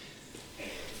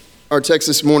Our text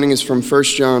this morning is from 1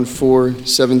 John 4,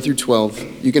 7 through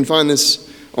 12. You can find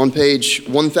this on page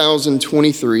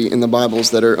 1023 in the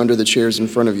Bibles that are under the chairs in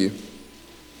front of you.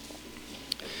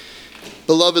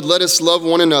 Beloved, let us love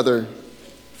one another,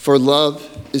 for love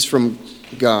is from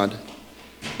God,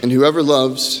 and whoever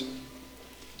loves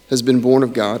has been born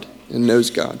of God and knows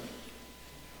God.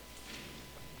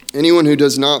 Anyone who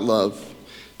does not love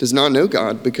does not know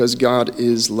God, because God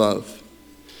is love.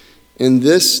 In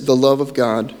this, the love of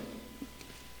God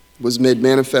was made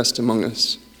manifest among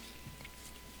us,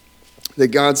 that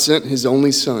God sent his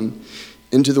only Son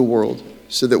into the world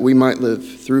so that we might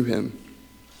live through him.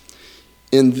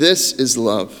 In this is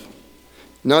love,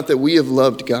 not that we have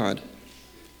loved God,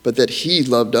 but that he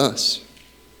loved us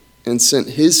and sent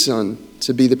his Son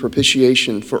to be the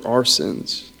propitiation for our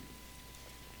sins.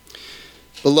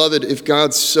 Beloved, if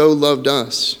God so loved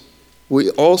us, we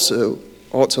also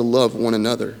ought to love one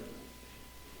another.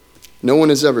 No one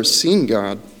has ever seen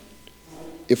God.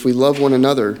 If we love one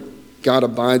another, God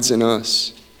abides in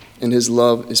us, and his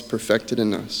love is perfected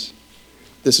in us.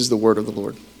 This is the word of the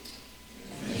Lord.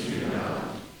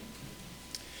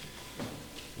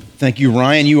 Thank you,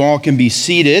 Ryan. You all can be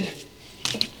seated.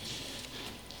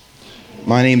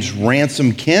 My name's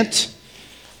Ransom Kent.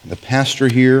 I'm the pastor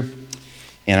here,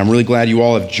 and I'm really glad you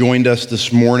all have joined us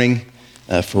this morning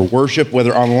for worship,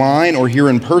 whether online or here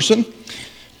in person.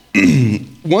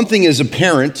 One thing is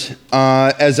apparent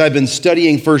as I've been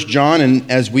studying 1 John and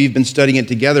as we've been studying it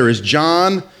together is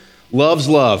John loves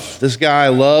love. This guy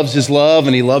loves his love,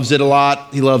 and he loves it a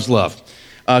lot. He loves love.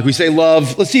 We say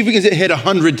love. Let's see if we can hit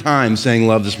 100 times saying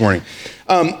love this morning.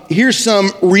 Here's some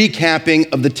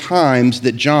recapping of the times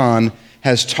that John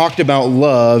has talked about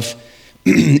love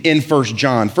in 1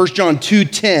 John. 1 John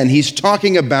 2:10, he's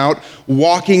talking about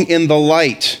walking in the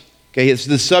light. Okay, it's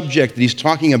the subject that he's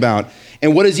talking about.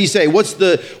 And what does he say? What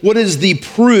is the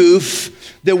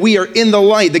proof that we are in the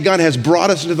light, that God has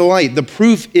brought us into the light? The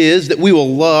proof is that we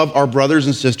will love our brothers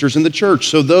and sisters in the church.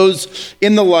 So those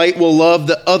in the light will love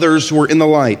the others who are in the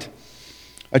light.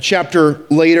 A chapter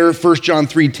later, 1 John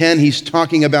 3:10, he's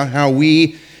talking about how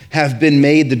we have been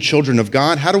made the children of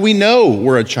God. How do we know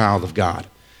we're a child of God?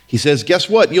 He says, guess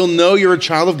what? You'll know you're a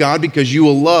child of God because you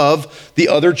will love the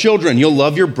other children. You'll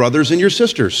love your brothers and your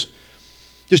sisters.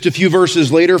 Just a few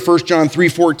verses later, 1 John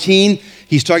 3:14,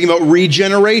 he's talking about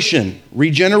regeneration.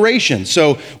 Regeneration.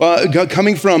 So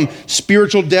coming from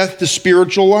spiritual death to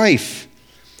spiritual life.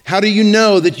 How do you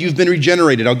know that you've been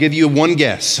regenerated? I'll give you one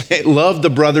guess. Love the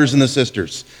brothers and the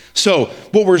sisters. So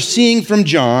what we're seeing from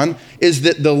John is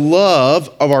that the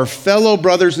love of our fellow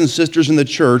brothers and sisters in the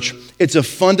church, it's a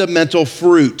fundamental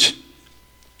fruit.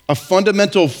 A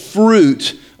fundamental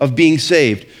fruit of being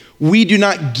saved. We do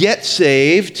not get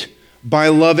saved by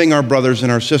loving our brothers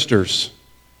and our sisters.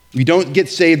 We don't get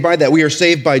saved by that. We are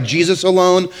saved by Jesus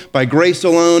alone, by grace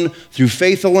alone, through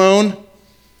faith alone.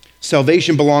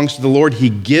 Salvation belongs to the Lord.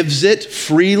 He gives it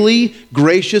freely,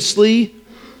 graciously,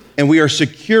 and we are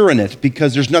secure in it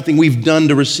because there's nothing we've done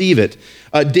to receive it.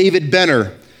 David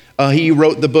Benner, he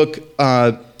wrote the book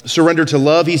Surrender to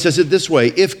Love. He says it this way: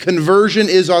 if conversion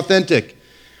is authentic,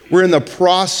 we're in the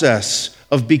process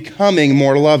of becoming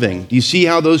more loving. Do you see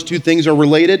how those two things are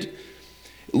related?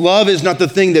 Love is not the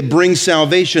thing that brings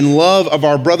salvation. Love of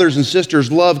our brothers and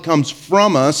sisters, love comes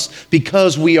from us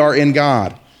because we are in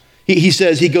God.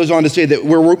 He goes on to say that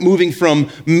we're moving from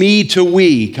me to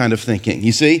we kind of thinking,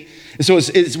 you see? And so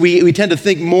we tend to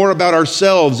think more about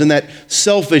ourselves and that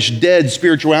selfish, dead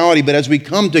spirituality, but as we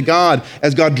come to God,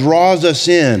 as God draws us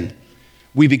in,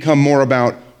 we become more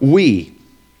about we.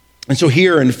 And so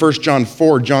here in 1 John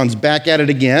 4, John's back at it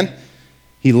again.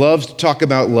 He loves to talk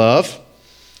about love.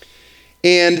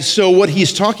 And so what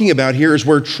he's talking about here is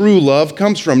where true love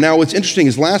comes from. Now, what's interesting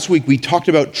is last week we talked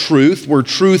about truth, where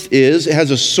truth is. It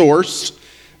has a source.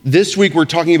 This week we're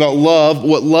talking about love.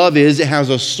 What love is, it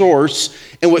has a source.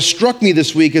 And what struck me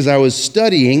this week as I was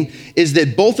studying is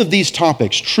that both of these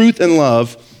topics, truth and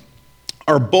love,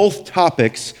 are both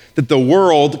topics that the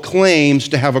world claims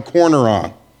to have a corner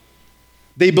on.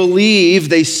 They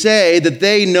say that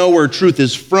they know where truth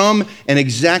is from and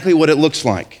exactly what it looks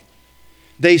like.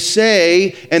 They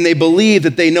say and they believe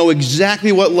that they know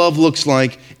exactly what love looks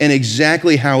like and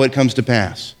exactly how it comes to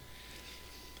pass.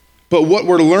 But what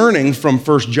we're learning from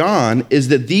 1 John is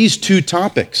that these two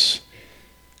topics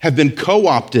have been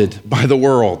co-opted by the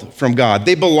world from God.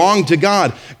 They belong to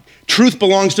God. Truth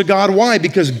belongs to God. Why?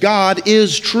 Because God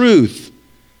is truth.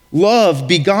 Love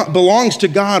belongs to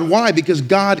God. Why? Because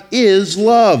God is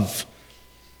love.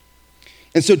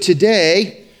 And so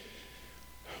today,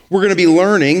 we're going to be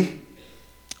learning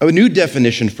a new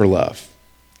definition for love.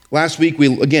 Last week,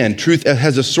 truth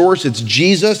has a source. It's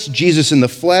Jesus in the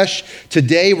flesh.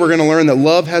 Today, we're going to learn that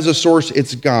love has a source.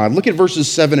 It's God. Look at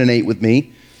verses 7 and 8 with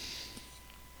me.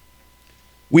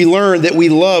 We learn that we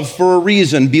love for a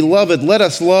reason. Beloved, let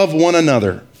us love one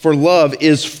another, for love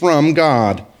is from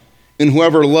God. And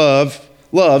whoever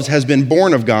loves has been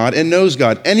born of God and knows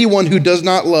God. Anyone who does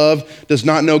not love does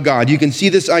not know God. You can see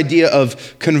this idea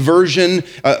of conversion,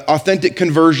 authentic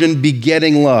conversion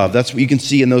begetting love. That's what you can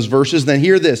see in those verses. Then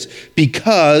hear this,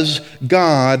 because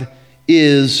God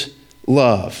is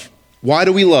love. Why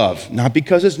do we love? Not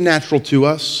because it's natural to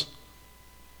us.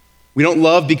 We don't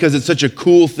love because it's such a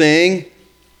cool thing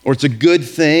or it's a good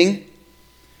thing.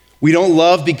 We don't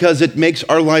love because it makes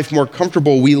our life more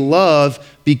comfortable. We love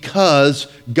because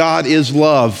God is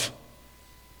love.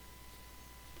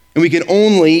 And we can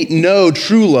only know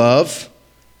true love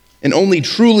and only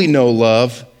truly know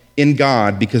love in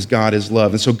God because God is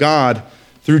love. And so God,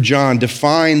 through John,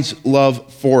 defines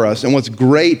love for us. And what's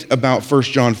great about 1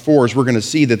 John 4 is we're going to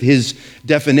see that his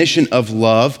definition of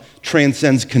love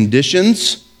transcends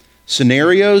conditions,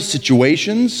 scenarios,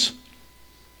 situations.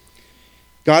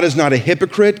 God is not a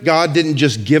hypocrite. God didn't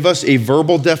just give us a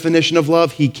verbal definition of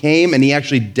love. He came and he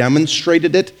actually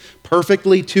demonstrated it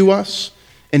perfectly to us,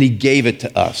 and he gave it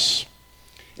to us.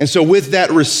 And so with that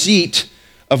receipt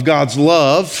of God's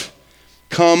love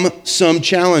come some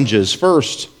challenges.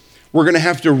 First, we're going to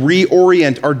have to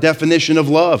reorient our definition of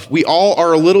love. We all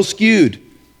are a little skewed,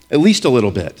 at least a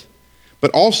little bit. But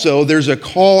also, there's a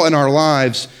call in our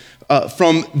lives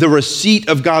from the receipt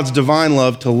of God's divine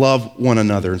love to love one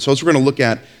another. And so that's what we're going to look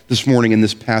at this morning in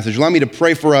this passage. Allow me to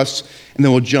pray for us, and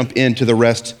then we'll jump into the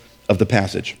rest of the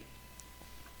passage.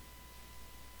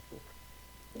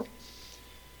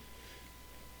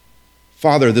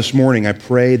 Father, this morning I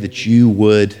pray that you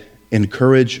would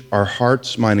encourage our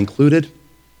hearts, mine included.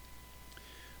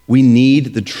 We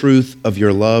need the truth of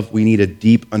your love. We need a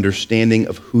deep understanding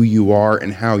of who you are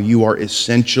and how you are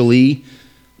essentially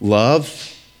love.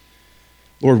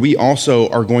 Lord, we also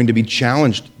are going to be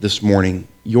challenged this morning.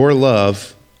 Your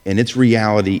love and its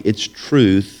reality, its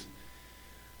truth,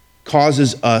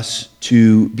 causes us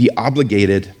to be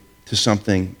obligated to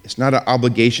something. It's not an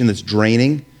obligation that's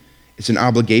draining. It's an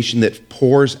obligation that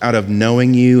pours out of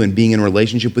knowing you and being in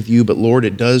relationship with you. But Lord,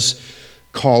 it does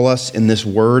call us in this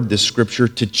word, this scripture,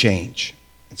 to change.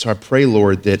 And so I pray,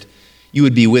 Lord, that you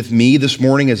would be with me this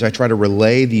morning as I try to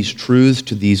relay these truths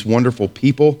to these wonderful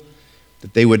people,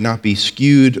 that they would not be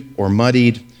skewed or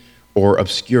muddied or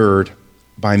obscured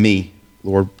by me.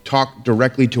 Lord, talk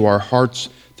directly to our hearts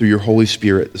through your Holy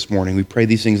Spirit this morning. We pray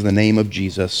these things in the name of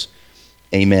Jesus.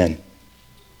 Amen.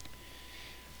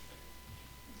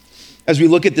 As we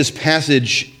look at this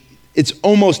passage, it's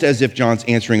almost as if John's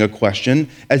answering a question,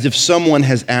 as if someone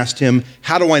has asked him,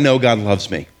 how do I know God loves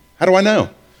me? How do I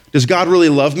know? Does God really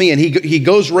love me? And he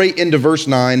goes right into verse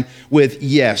 9 with,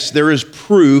 yes, there is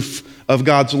proof of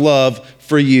God's love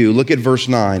for you. Look at verse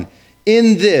 9.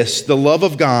 In this, the love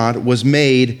of God was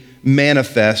made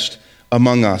manifest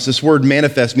among us. This word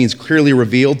manifest means clearly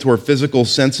revealed to our physical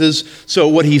senses. So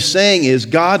what he's saying is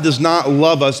God does not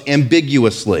love us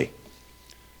ambiguously.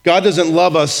 God doesn't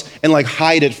love us and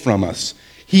hide it from us.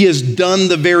 He has done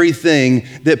the very thing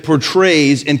that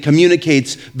portrays and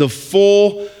communicates the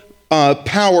full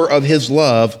power of his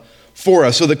love for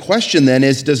us. So the question then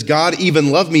is, does God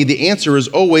even love me? The answer is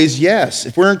always yes.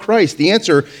 If we're in Christ, the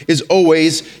answer is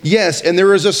always yes. And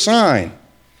there is a sign.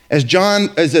 As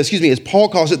Paul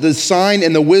calls it, the sign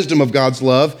and the wisdom of God's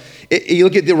love. You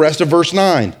look at the rest of verse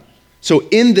 9. So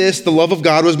in this, the love of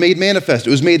God was made manifest.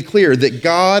 It was made clear that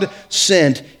God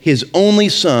sent his only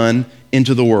Son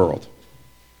into the world.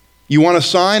 You want a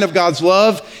sign of God's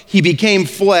love? He became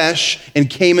flesh and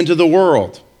came into the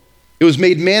world. It was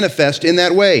made manifest in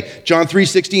that way. John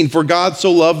 3:16, for God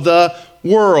so loved the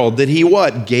world that he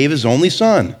what? Gave his only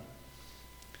Son.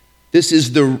 This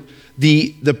is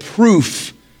the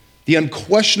proof, the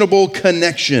unquestionable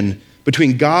connection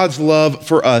between God's love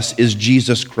for us is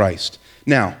Jesus Christ.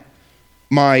 Now,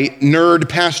 my nerd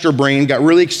pastor brain got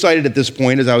really excited at this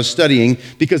point as I was studying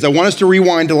because I want us to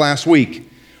rewind to last week.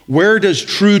 Where does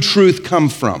true truth come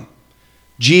from?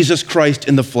 Jesus Christ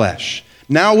in the flesh.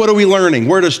 Now what are we learning?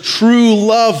 Where does true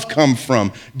love come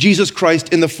from? Jesus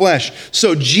Christ in the flesh.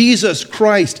 So Jesus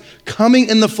Christ coming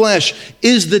in the flesh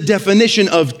is the definition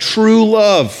of true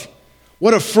love.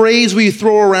 What a phrase we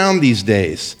throw around these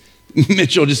days.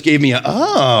 Mitchell just gave me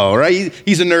right?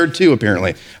 He's a nerd too,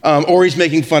 apparently. Or he's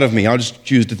making fun of me. I'll just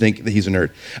choose to think that he's a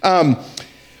nerd.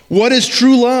 What is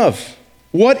true love?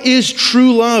 What is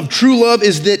true love? True love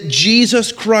is that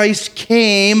Jesus Christ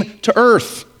came to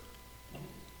earth.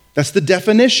 That's the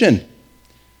definition.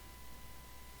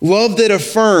 Love that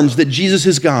affirms that Jesus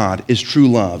is God is true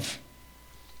love.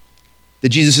 That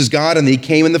Jesus is God and that he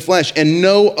came in the flesh. And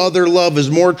no other love is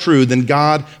more true than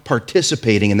God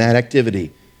participating in that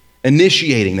activity,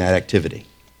 initiating that activity.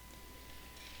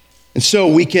 And so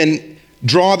we can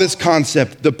draw this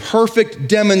concept. The perfect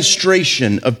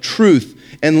demonstration of truth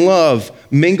and love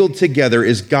mingled together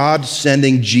is God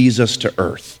sending Jesus to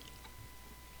earth.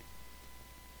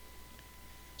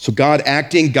 So God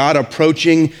acting, God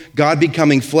approaching, God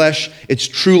becoming flesh, it's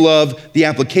true love. The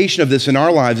application of this in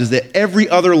our lives is that every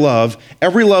love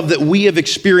that we have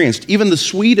experienced, even the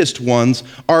sweetest ones,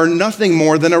 are nothing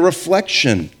more than a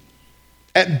reflection.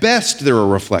 At best, they're a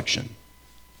reflection.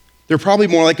 They're probably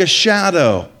more like a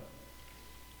shadow.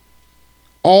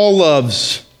 All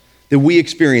loves that we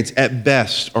experience at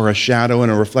best are a shadow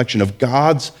and a reflection of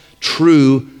God's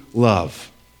true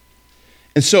love.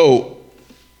 And so,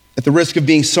 at the risk of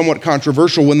being somewhat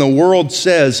controversial, when the world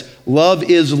says love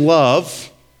is love,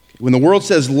 when the world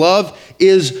says love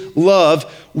is love,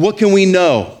 what can we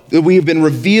know? That we have been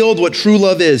revealed what true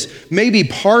love is. Maybe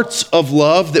parts of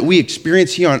love that we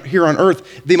experience here on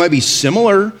earth, they might be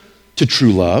similar to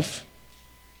true love.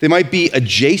 They might be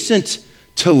adjacent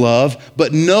to love,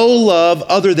 but no love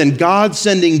other than God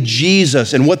sending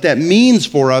Jesus. And what that means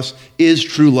for us is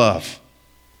true love.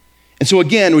 And so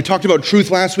again, we talked about truth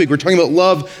last week. We're talking about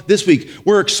love this week.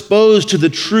 We're exposed to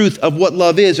the truth of what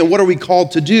love is. And what are we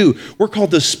called to do? We're called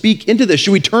to speak into this.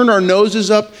 Should we turn our noses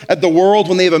up at the world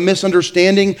when they have a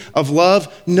misunderstanding of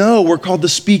love? No, we're called to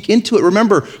speak into it.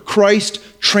 Remember, Christ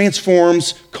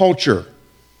transforms culture.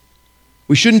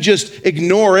 We shouldn't just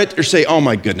ignore it or say, oh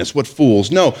my goodness, what fools.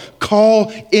 No,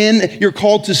 you're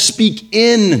called to speak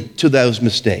in to those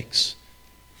mistakes,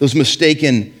 those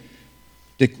mistaken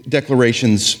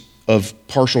declarations of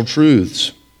partial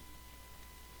truths.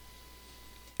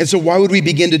 And so why would we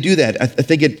begin to do that? I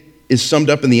think it is summed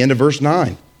up in the end of verse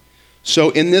 9. So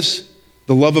in this,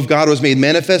 the love of God was made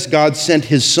manifest. God sent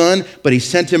his son, but he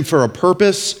sent him for a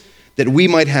purpose that we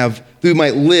might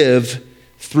live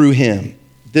through him.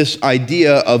 This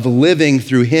idea of living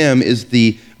through him is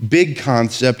the big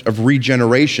concept of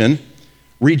regeneration.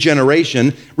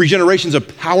 Regeneration is a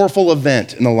powerful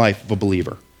event in the life of a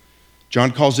believer.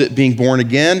 John calls it being born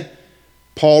again.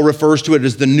 Paul refers to it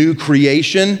as the new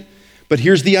creation. But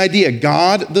here's the idea.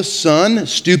 God the Son,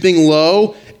 stooping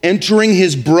low, entering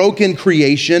his broken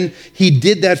creation, he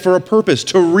did that for a purpose,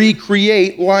 to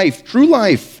recreate life, true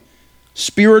life,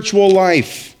 spiritual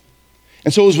life.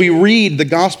 And so as we read the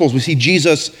Gospels, we see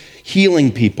Jesus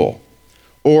healing people,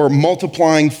 or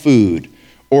multiplying food,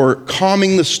 or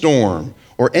calming the storm,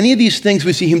 or any of these things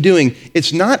we see him doing.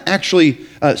 It's not actually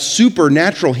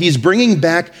supernatural. He's bringing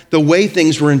back the way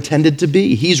things were intended to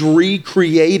be. He's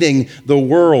recreating the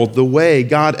world the way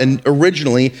God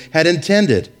originally had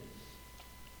intended.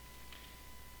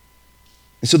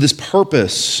 And so this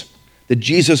purpose that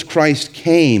Jesus Christ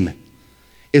came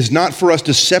is not for us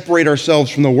to separate ourselves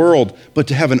from the world, but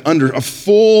to have a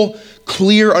full,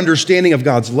 clear understanding of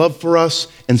God's love for us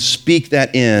and speak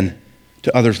that in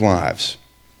to others' lives.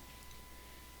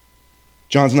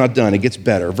 John's not done. It gets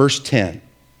better. Verse 10.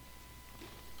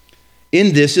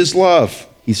 In this is love,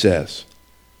 he says.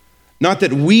 Not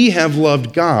that we have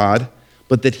loved God,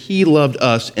 but that he loved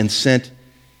us and sent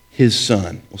his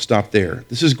son. We'll stop there.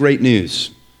 This is great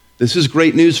news. This is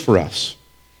great news for us.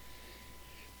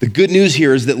 The good news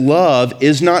here is that love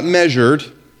is not measured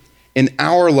in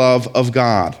our love of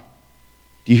God.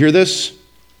 Do you hear this?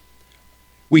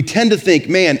 We tend to think,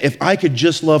 man, if I could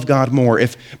just love God more,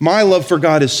 if my love for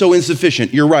God is so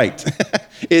insufficient, you're right.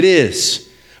 It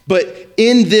is. But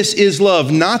in this is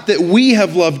love, not that we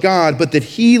have loved God, but that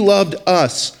he loved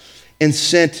us and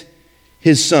sent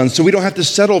his son. So we don't have to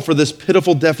settle for this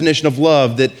pitiful definition of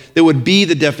love that would be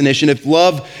the definition if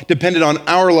love depended on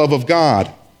our love of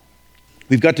God.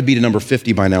 We've got to be to number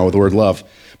 50 by now with the word love.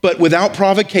 But without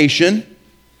provocation,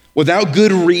 without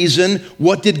good reason,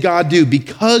 what did God do?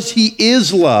 Because he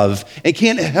is love and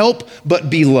can't help but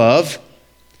be love,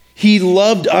 he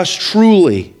loved us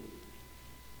truly.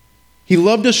 He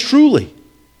loved us truly.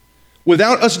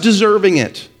 Without us deserving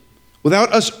it,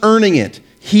 without us earning it,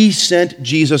 he sent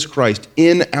Jesus Christ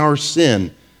in our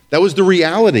sin. That was the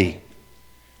reality.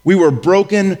 We were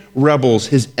broken rebels,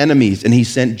 his enemies, and he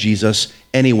sent Jesus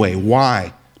anyway.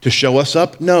 Why? To show us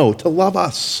up? No, to love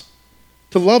us.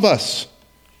 To love us.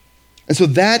 And so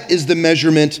that is the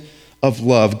measurement of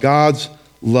love, God's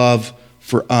love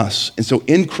for us. And so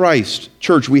in Christ,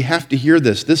 church, we have to hear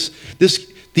this.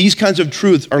 These kinds of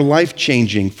truths are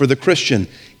life-changing for the Christian.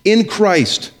 In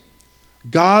Christ,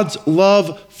 God's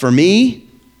love for me,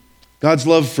 God's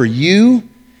love for you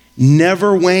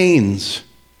never wanes.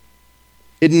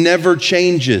 It never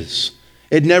changes.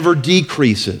 It never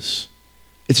decreases.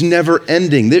 It's never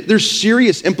ending. There's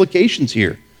serious implications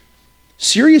here.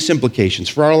 Serious implications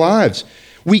for our lives.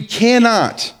 We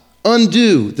cannot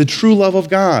undo the true love of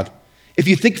God. If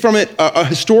you think from it a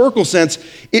historical sense,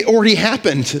 it already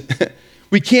happened.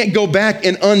 We can't go back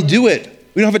and undo it.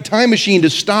 We don't have a time machine to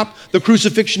stop the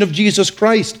crucifixion of Jesus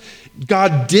Christ.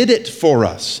 God did it for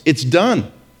us. It's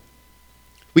done.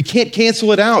 We can't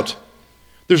cancel it out.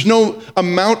 There's no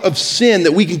amount of sin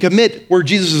that we can commit where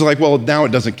Jesus is like, well, now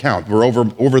it doesn't count. We're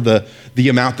over the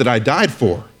amount that I died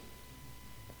for.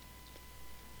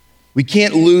 We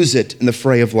can't lose it in the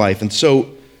fray of life. And so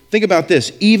think about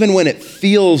this. Even when it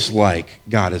feels like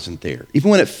God isn't there,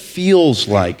 even when it feels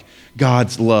like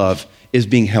God's love is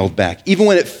being held back, even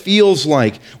when it feels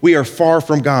like we are far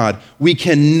from God, we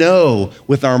can know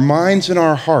with our minds and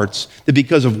our hearts that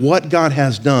because of what God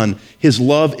has done, his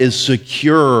love is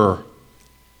secure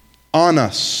on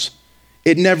us.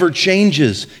 It never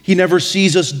changes. He never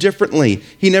sees us differently.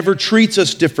 He never treats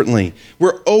us differently.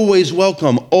 We're always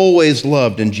welcome, always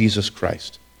loved in Jesus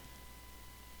Christ.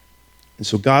 And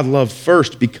so God loved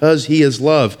first because he is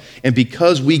love and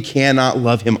because we cannot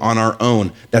love him on our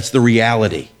own. That's the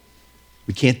reality.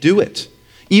 We can't do it.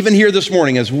 Even here this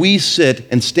morning, as we sit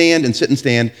and stand and sit and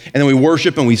stand, and then we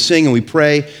worship and we sing and we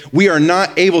pray, we are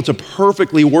not able to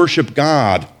perfectly worship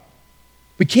God.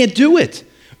 We can't do it.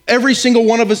 Every single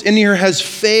one of us in here has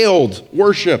failed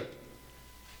worship.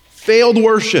 Failed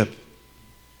worship.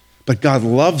 But God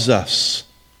loves us.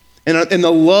 And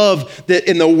the love that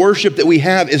in the worship that we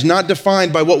have is not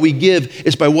defined by what we give,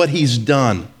 it's by what he's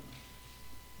done.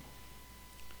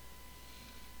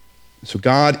 So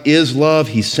God is love.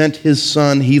 He sent his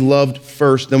son. He loved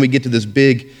first. Then we get to this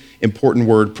big, important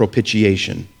word,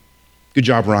 propitiation. Good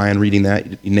job, Ryan, reading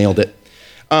that. You nailed it.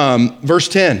 Verse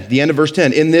 10, the end of verse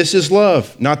 10. In this is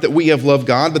love, not that we have loved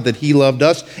God, but that he loved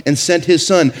us and sent his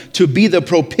son to be the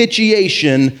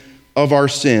propitiation of our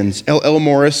sins. L.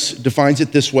 Morris defines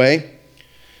it this way.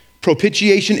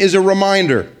 Propitiation is a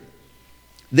reminder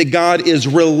that God is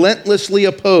relentlessly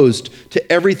opposed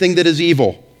to everything that is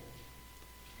evil,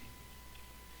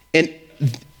 and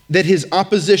that his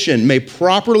opposition may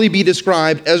properly be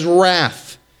described as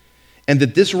wrath, and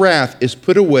that this wrath is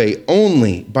put away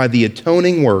only by the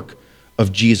atoning work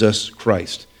of Jesus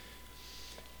Christ.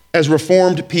 As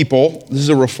Reformed people, this is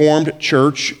a Reformed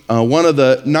church, one of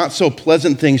the not so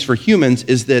pleasant things for humans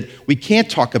is that we can't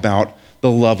talk about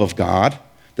the love of God,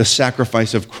 the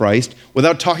sacrifice of Christ,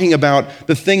 without talking about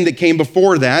the thing that came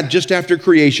before that, just after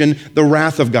creation, the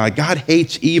wrath of God. God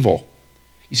hates evil.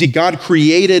 You see, God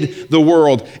created the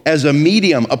world as a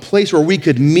medium, a place where we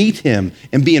could meet him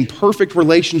and be in perfect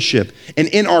relationship. And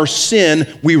in our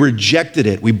sin, we rejected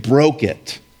it. We broke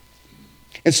it.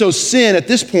 And so sin, at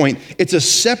this point, it's a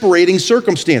separating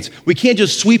circumstance. We can't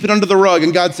just sweep it under the rug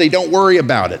and God say, don't worry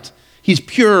about it. He's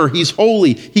pure. He's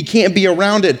holy. He can't be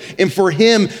around it. And for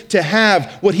him to have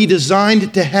what he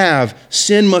designed to have,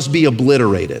 sin must be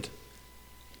obliterated.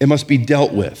 It must be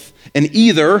dealt with. And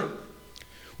either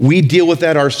we deal with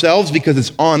that ourselves because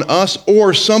it's on us,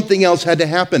 or something else had to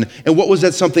happen. And what was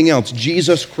that something else?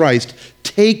 Jesus Christ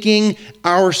taking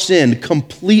our sin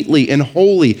completely and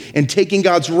wholly and taking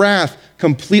God's wrath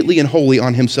completely and wholly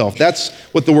on himself. That's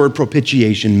what the word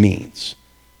propitiation means.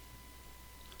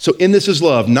 So in this is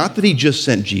love, not that he just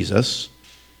sent Jesus,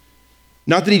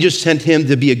 not that he just sent him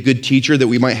to be a good teacher, that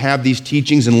we might have these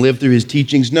teachings and live through his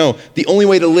teachings. No, the only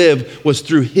way to live was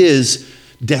through his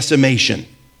decimation,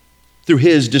 through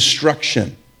his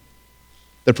destruction,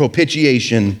 the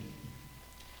propitiation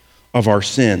of our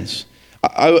sins.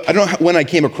 I don't know when I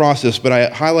came across this, but I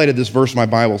highlighted this verse in my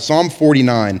Bible, Psalm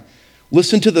 49.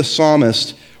 Listen to the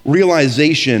psalmist's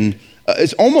realization.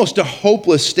 It's almost a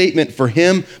hopeless statement for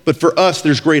him, but for us,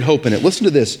 there's great hope in it. Listen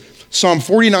to this, Psalm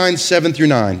 49, 7 through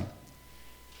 9.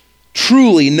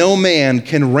 Truly, no man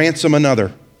can ransom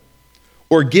another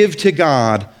or give to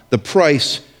God the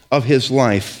price of his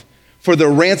life. For the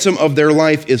ransom of their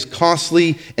life is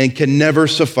costly and can never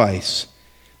suffice,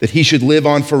 that he should live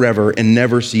on forever and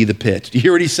never see the pit. Do you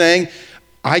hear what he's saying?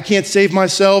 I can't save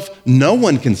myself. No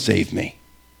one can save me.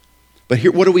 But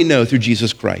here, what do we know through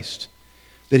Jesus Christ?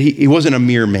 That he wasn't a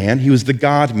mere man. He was the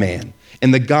God-man.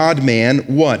 And the God-man,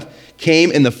 what?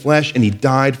 Came in the flesh and he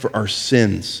died for our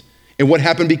sins. And what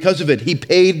happened because of it? He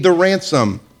paid the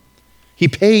ransom. He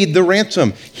paid the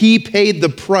ransom. He paid the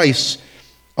price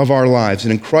of our lives.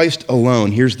 And in Christ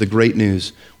alone, here's the great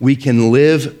news. We can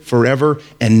live forever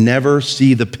and never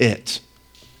see the pit.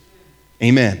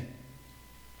 Amen.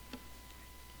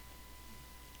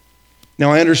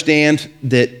 Now, I understand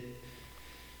that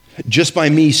just by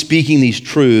me speaking these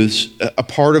truths, a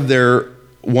part of their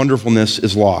wonderfulness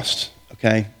is lost,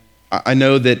 okay? I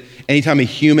know that anytime a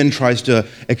human tries to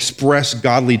express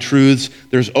godly truths,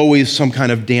 there's always some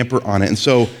kind of damper on it. And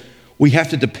so we have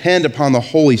to depend upon the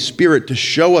Holy Spirit to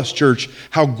show us, church,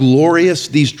 how glorious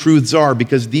these truths are,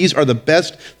 because these are the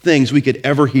best things we could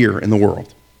ever hear in the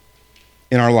world,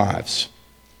 in our lives.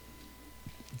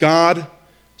 God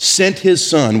sent his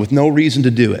Son with no reason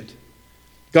to do it.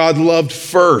 God loved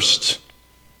first.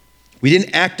 We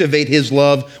didn't activate his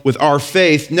love with our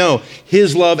faith. No,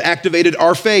 his love activated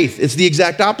our faith. It's the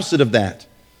exact opposite of that.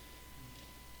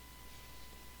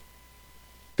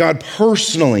 God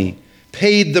personally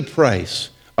paid the price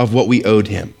of what we owed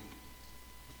him.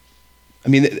 I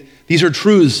mean, these are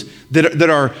truths that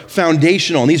are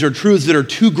foundational, and these are truths that are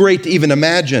too great to even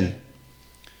imagine.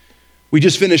 We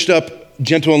just finished up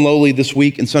Gentle and Lowly this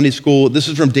week in Sunday school. This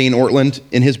is from Dane Ortland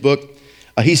in his book.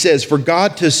 He says, for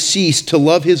God to cease to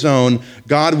love his own,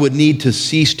 God would need to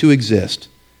cease to exist.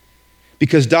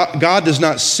 Because God does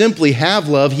not simply have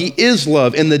love, he is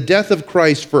love. In the death of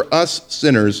Christ for us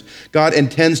sinners, God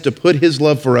intends to put his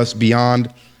love for us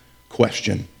beyond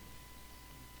question.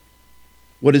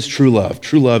 What is true love?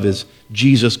 True love is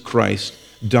Jesus Christ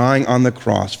dying on the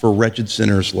cross for wretched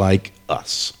sinners like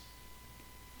us.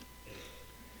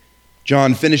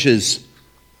 John finishes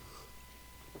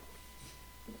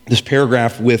this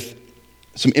paragraph with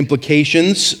some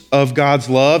implications of God's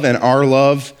love and our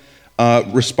love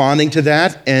responding to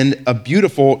that, and a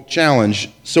beautiful challenge.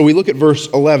 So we look at verse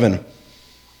 11.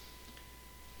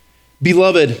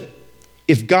 Beloved,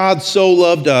 if God so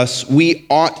loved us, we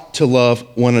ought to love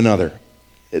one another.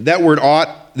 That word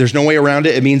ought, there's no way around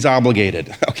it. It means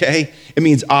obligated, okay? It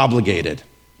means obligated.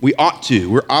 We ought to.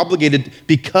 We're obligated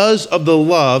because of the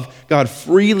love God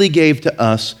freely gave to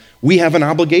us. We have an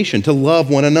obligation to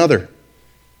love one another.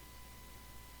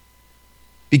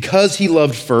 Because he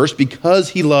loved first, because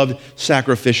he loved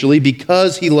sacrificially,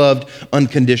 because he loved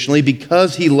unconditionally,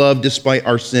 because he loved despite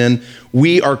our sin,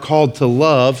 we are called to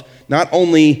love not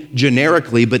only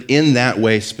generically, but in that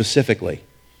way specifically.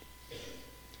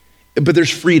 But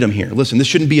there's freedom here. Listen, this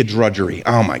shouldn't be a drudgery.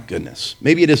 Oh my goodness.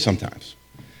 Maybe it is sometimes.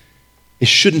 It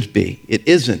shouldn't be. It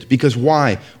isn't. Because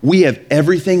why? We have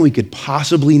everything we could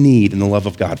possibly need in the love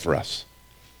of God for us.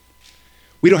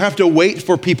 We don't have to wait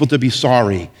for people to be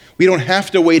sorry. We don't have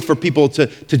to wait for people to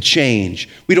change.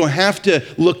 We don't have to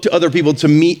look to other people to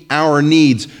meet our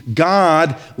needs.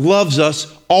 God loves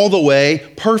us all the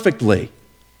way perfectly.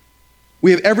 We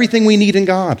have everything we need in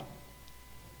God.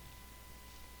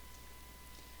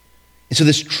 And so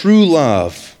this true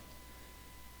love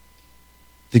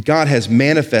that God has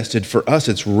manifested for us,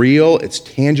 it's real, it's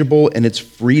tangible, and it's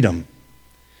freedom.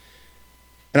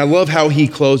 And I love how he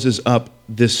closes up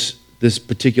this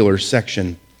particular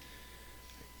section.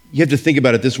 You have to think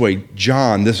about it this way.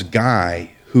 John, this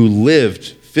guy who lived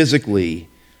physically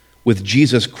with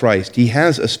Jesus Christ, he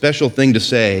has a special thing to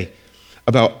say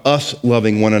about us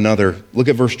loving one another. Look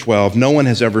at verse 12. No one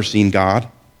has ever seen God.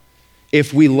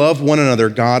 If we love one another,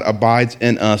 God abides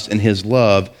in us, and his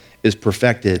love is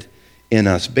perfected in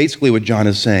us. Basically what John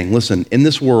is saying, listen, in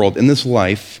this world, in this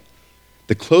life,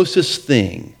 the closest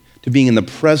thing to being in the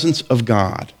presence of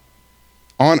God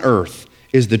on earth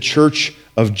is the church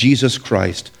of Jesus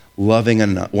Christ loving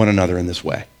one another in this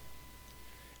way.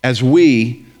 As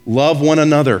we love one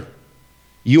another,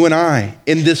 you and I,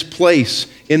 in this place,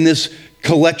 in this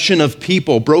collection of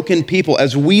people, broken people,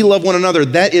 as we love one another,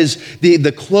 that is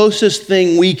the closest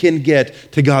thing we can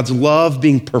get to God's love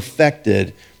being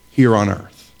perfected here on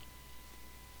earth.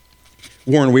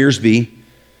 Warren Wiersbe,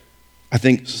 I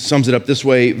think, sums it up this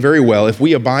way very well. If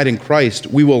we abide in Christ,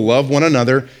 we will love one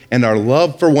another, and our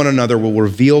love for one another will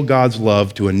reveal God's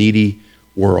love to a needy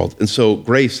world. And so,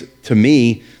 Grace, to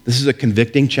me, this is a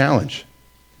convicting challenge.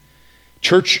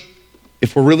 Church,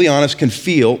 if we're really honest, can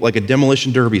feel like a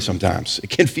demolition derby sometimes.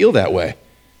 It can feel that way.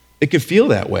 It can feel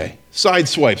that way.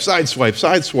 Sideswipe, sideswipe,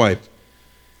 sideswipe.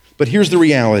 But here's the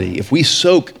reality. If we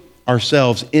soak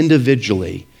ourselves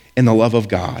individually in the love of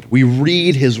God, we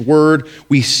read his word,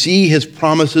 we see his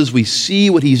promises, we see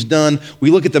what he's done,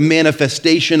 we look at the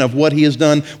manifestation of what he has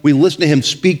done, we listen to him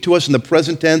speak to us in the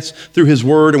present tense through his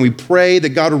word, and we pray that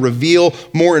God will reveal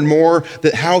more and more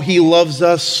that how he loves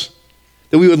us,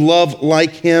 that we would love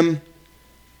like him,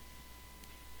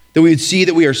 that we would see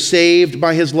that we are saved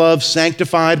by his love,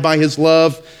 sanctified by his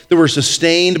love, that we're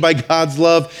sustained by God's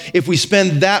love. If we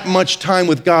spend that much time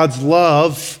with God's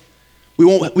love,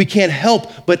 we can't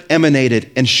help but emanate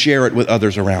it and share it with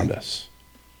others around us.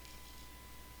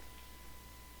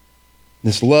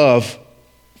 This love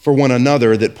for one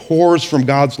another that pours from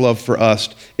God's love for us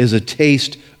is a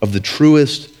taste of the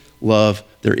truest love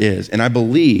there is. And I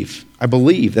believe I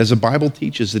believe, as the Bible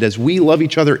teaches, that as we love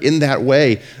each other in that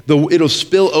way, it'll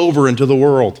spill over into the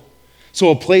world.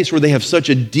 So a place where they have such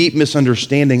a deep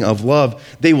misunderstanding of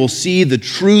love, they will see the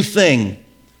true thing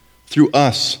through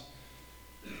us,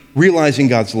 realizing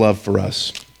God's love for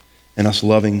us and us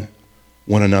loving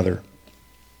one another.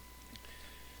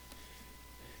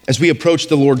 As we approach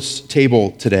the Lord's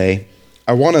table today,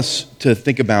 I want us to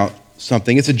think about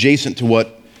something. It's adjacent to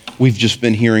what we've just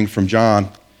been hearing from John.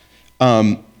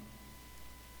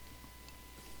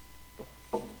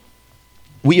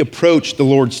 We approach the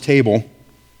Lord's table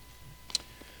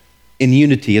in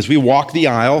unity. As we walk the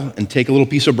aisle and take a little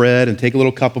piece of bread and take a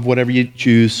little cup of whatever you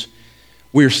choose,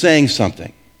 we're saying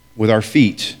something with our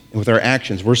feet and with our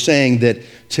actions. We're saying that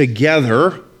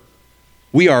together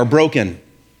we are broken.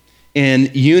 In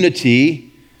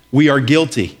unity, we are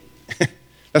guilty.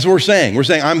 That's what we're saying. We're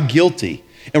saying, I'm guilty.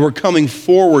 And we're coming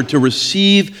forward to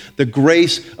receive the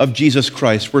grace of Jesus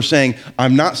Christ. We're saying,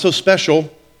 I'm not so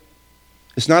special.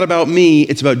 It's not about me.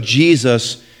 It's about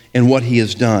Jesus and what he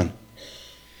has done.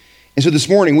 And so this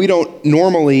morning, we don't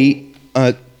normally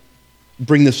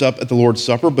bring this up at the Lord's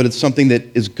Supper, but it's something that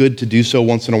is good to do so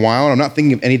once in a while. And I'm not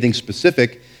thinking of anything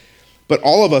specific, but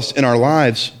all of us in our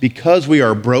lives, because we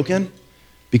are broken,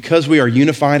 because we are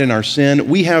unified in our sin,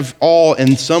 we have all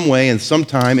in some way and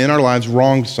sometime in our lives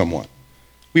wronged someone.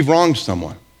 We've wronged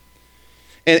someone.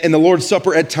 And the Lord's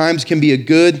Supper at times can be a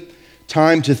good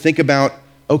time to think about,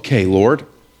 okay, Lord,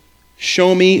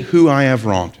 show me who I have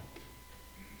wronged.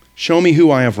 Show me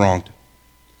who I have wronged.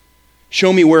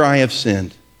 Show me where I have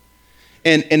sinned.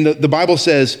 And the Bible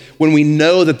says when we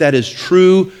know that that is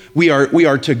true, we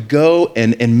are to go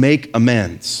and make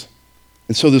amends.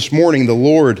 And so this morning, the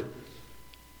Lord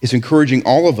is encouraging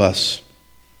all of us,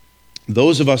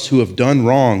 those of us who have done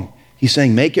wrong, he's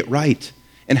saying, make it right.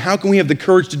 And how can we have the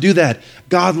courage to do that?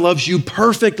 God loves you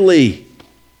perfectly.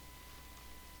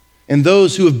 And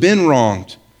those who have been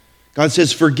wronged, God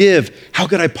says, forgive. How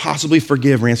could I possibly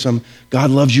forgive, Ransom?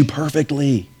 God loves you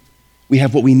perfectly. We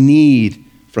have what we need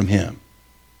from him.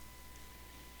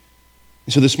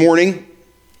 And so this morning,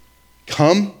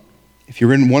 come. If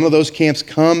you're in one of those camps,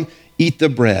 come, eat the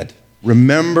bread.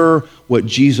 Remember what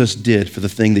Jesus did for the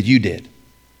thing that you did.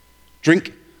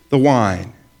 Drink the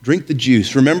wine. Drink the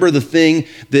juice. Remember the thing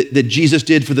that Jesus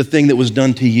did for the thing that was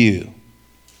done to you.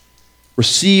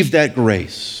 Receive that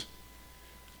grace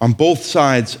on both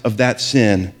sides of that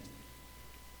sin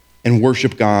and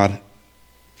worship God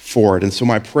for it. And so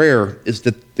my prayer is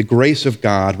that the grace of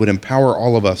God would empower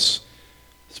all of us,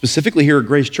 specifically here at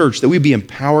Grace Church, that we be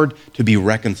empowered to be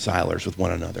reconcilers with one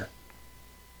another.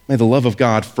 May the love of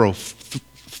God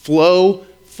flow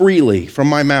freely from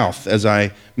my mouth as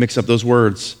I mix up those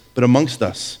words, but amongst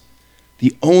us.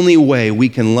 The only way we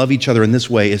can love each other in this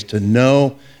way is to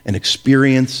know and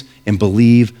experience and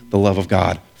believe the love of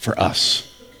God for us.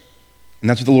 And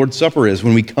that's what the Lord's Supper is.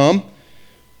 When we come,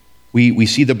 we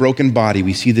see the broken body,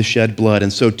 we see the shed blood.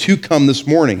 And so to come this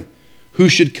morning, who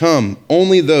should come?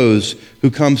 Only those who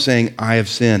come saying, I have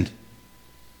sinned.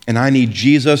 And I need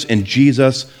Jesus and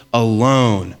Jesus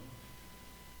alone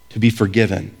to be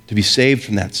forgiven, to be saved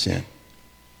from that sin.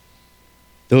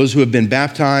 Those who have been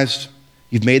baptized,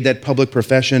 you've made that public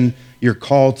profession, you're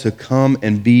called to come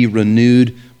and be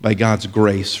renewed by God's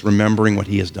grace, remembering what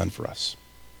he has done for us,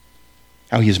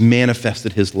 how he has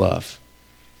manifested his love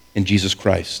in Jesus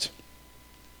Christ.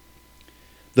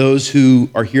 Those who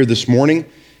are here this morning,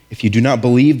 if you do not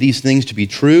believe these things to be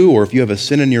true, or if you have a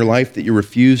sin in your life that you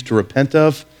refuse to repent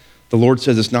of, the Lord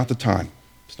says it's not the time.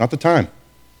 It's not the time.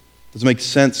 It doesn't make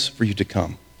sense for you to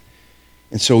come.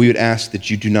 And so we would ask that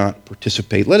you do not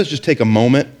participate. Let us just take a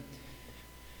moment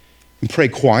and pray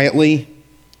quietly,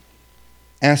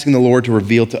 asking the Lord to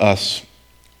reveal to us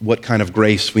what kind of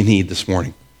grace we need this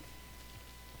morning.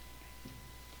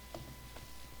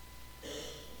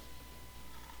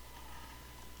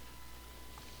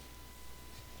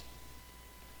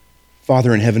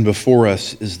 Father in heaven, before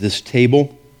us is this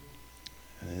table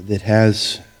that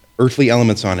has earthly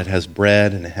elements on it. It has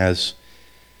bread and it has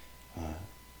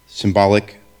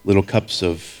symbolic little cups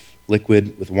of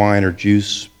liquid with wine or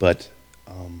juice. But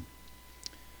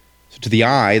so to the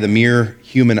eye, the mere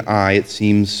human eye, it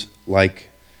seems like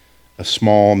a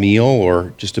small meal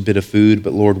or just a bit of food.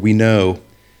 But Lord, we know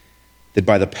that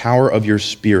by the power of your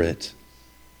Spirit,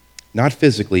 not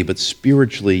physically, but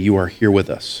spiritually, you are here with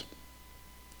us.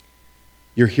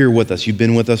 You're here with us. You've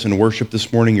been with us in worship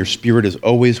this morning. Your Spirit is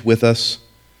always with us.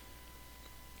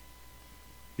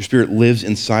 Your Spirit lives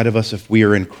inside of us if we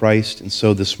are in Christ. And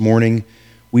so this morning,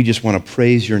 we just want to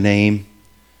praise your name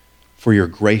for your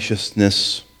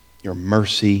graciousness, your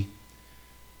mercy,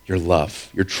 your love,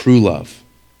 your true love.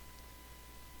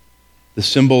 The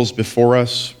symbols before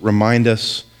us remind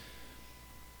us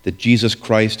that Jesus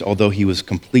Christ, although he was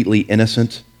completely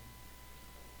innocent,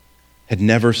 had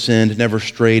never sinned, never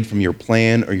strayed from your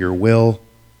plan or your will,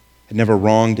 had never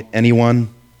wronged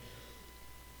anyone,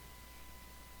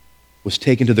 was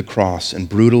taken to the cross and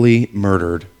brutally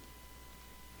murdered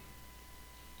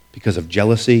because of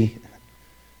jealousy,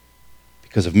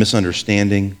 because of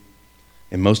misunderstanding,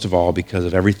 and most of all, because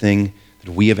of everything that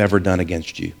we have ever done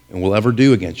against you and will ever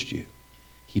do against you.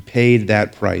 He paid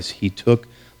that price. He took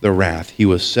the wrath. He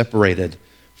was separated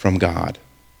from God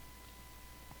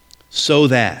so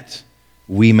that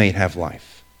we may have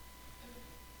life.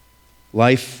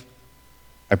 Life,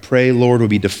 I pray, Lord, will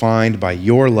be defined by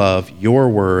your love, your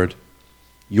word,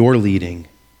 your leading,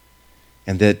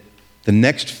 and that the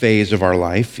next phase of our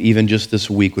life, even just this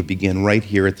week, would begin right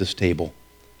here at this table.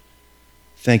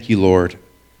 Thank you, Lord,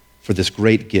 for this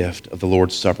great gift of the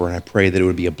Lord's Supper, and I pray that it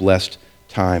would be a blessed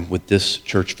time with this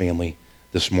church family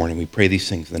this morning. We pray these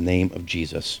things in the name of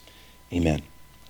Jesus. Amen.